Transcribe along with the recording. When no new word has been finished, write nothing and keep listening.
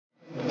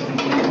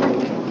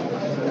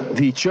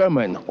The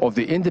chairman of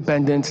the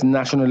Independent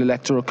National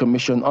Electoral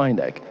Commission,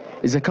 INEC,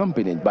 is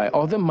accompanied by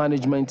other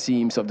management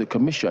teams of the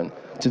commission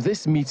to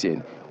this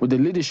meeting with the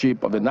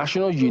leadership of the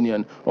National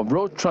Union of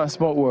Road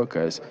Transport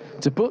Workers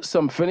to put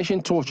some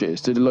finishing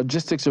touches to the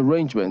logistics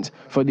arrangements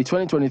for the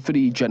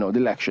 2023 general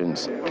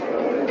elections.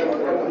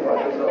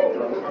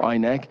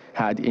 INEC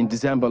had, in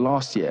December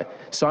last year,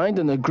 signed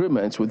an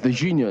agreement with the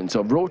unions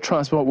of road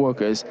transport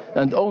workers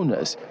and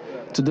owners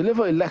to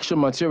deliver election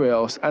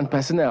materials and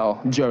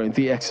personnel during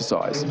the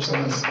exercise.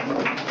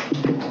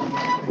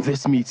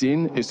 This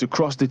meeting is to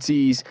cross the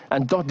T's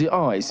and dot the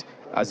I's,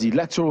 as the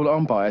electoral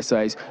umpire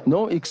says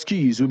no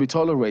excuse will be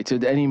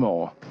tolerated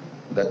anymore.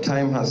 The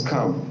time has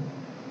come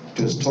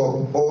to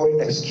stop all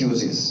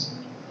excuses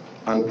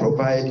and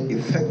provide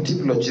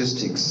effective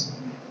logistics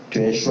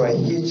to ensure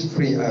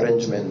hitch-free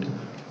arrangement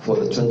for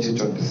the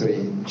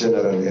 2023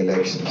 general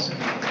elections.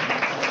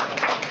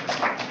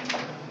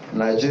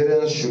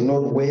 Nigerians should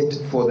not wait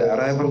for the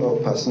arrival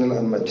of personnel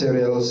and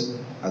materials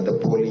at the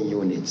polling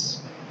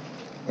units.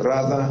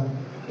 Rather,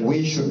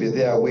 we should be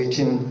there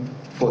waiting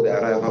for the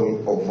arrival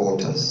of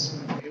voters.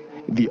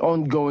 The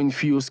ongoing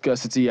fuel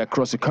scarcity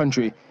across the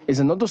country is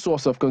another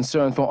source of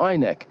concern for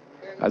INEC,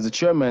 as the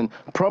chairman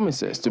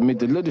promises to meet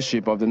the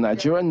leadership of the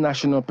Nigerian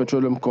National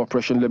Petroleum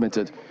Corporation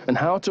Limited on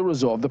how to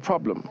resolve the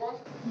problem.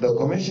 The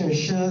Commission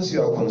shares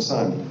your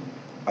concern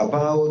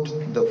about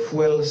the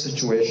fuel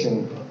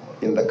situation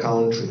in the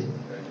country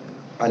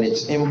and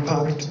its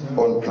impact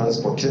on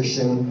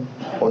transportation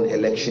on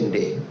election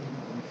day.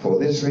 For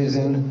this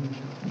reason,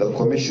 the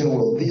Commission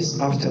will this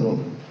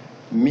afternoon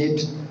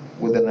meet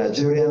with the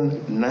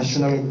Nigerian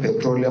National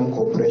Petroleum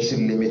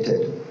Corporation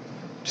Limited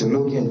to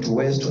look into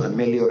ways to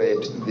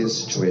ameliorate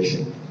this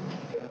situation.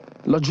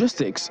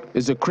 Logistics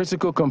is a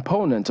critical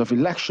component of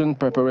election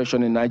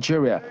preparation in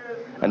Nigeria,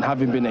 and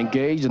having been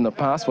engaged in the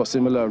past for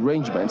similar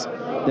arrangements,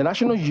 the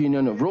National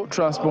Union of Road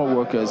Transport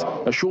Workers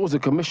assures the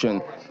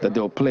Commission that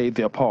they'll play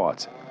their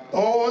part.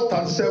 All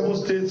 37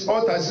 states,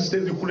 all 36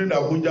 states, including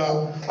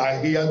Abuja, are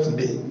here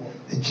today.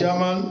 The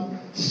chairman,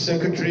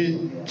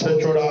 secretary,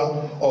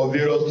 treasurer of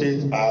various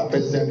states are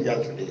present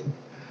here today.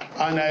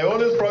 And I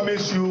always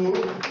promise you,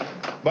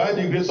 by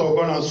the grace of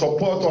God and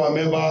support our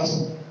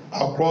members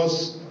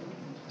across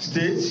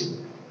states,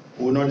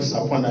 we will not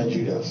disappoint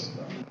Nigerians.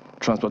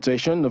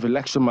 Transportation of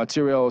election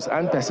materials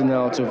and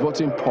personnel to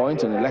voting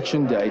point on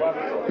election day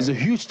is a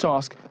huge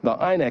task that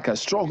INEC has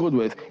struggled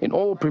with in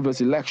all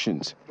previous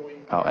elections.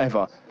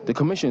 However, the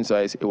Commission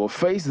says it will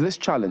face this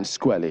challenge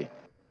squarely.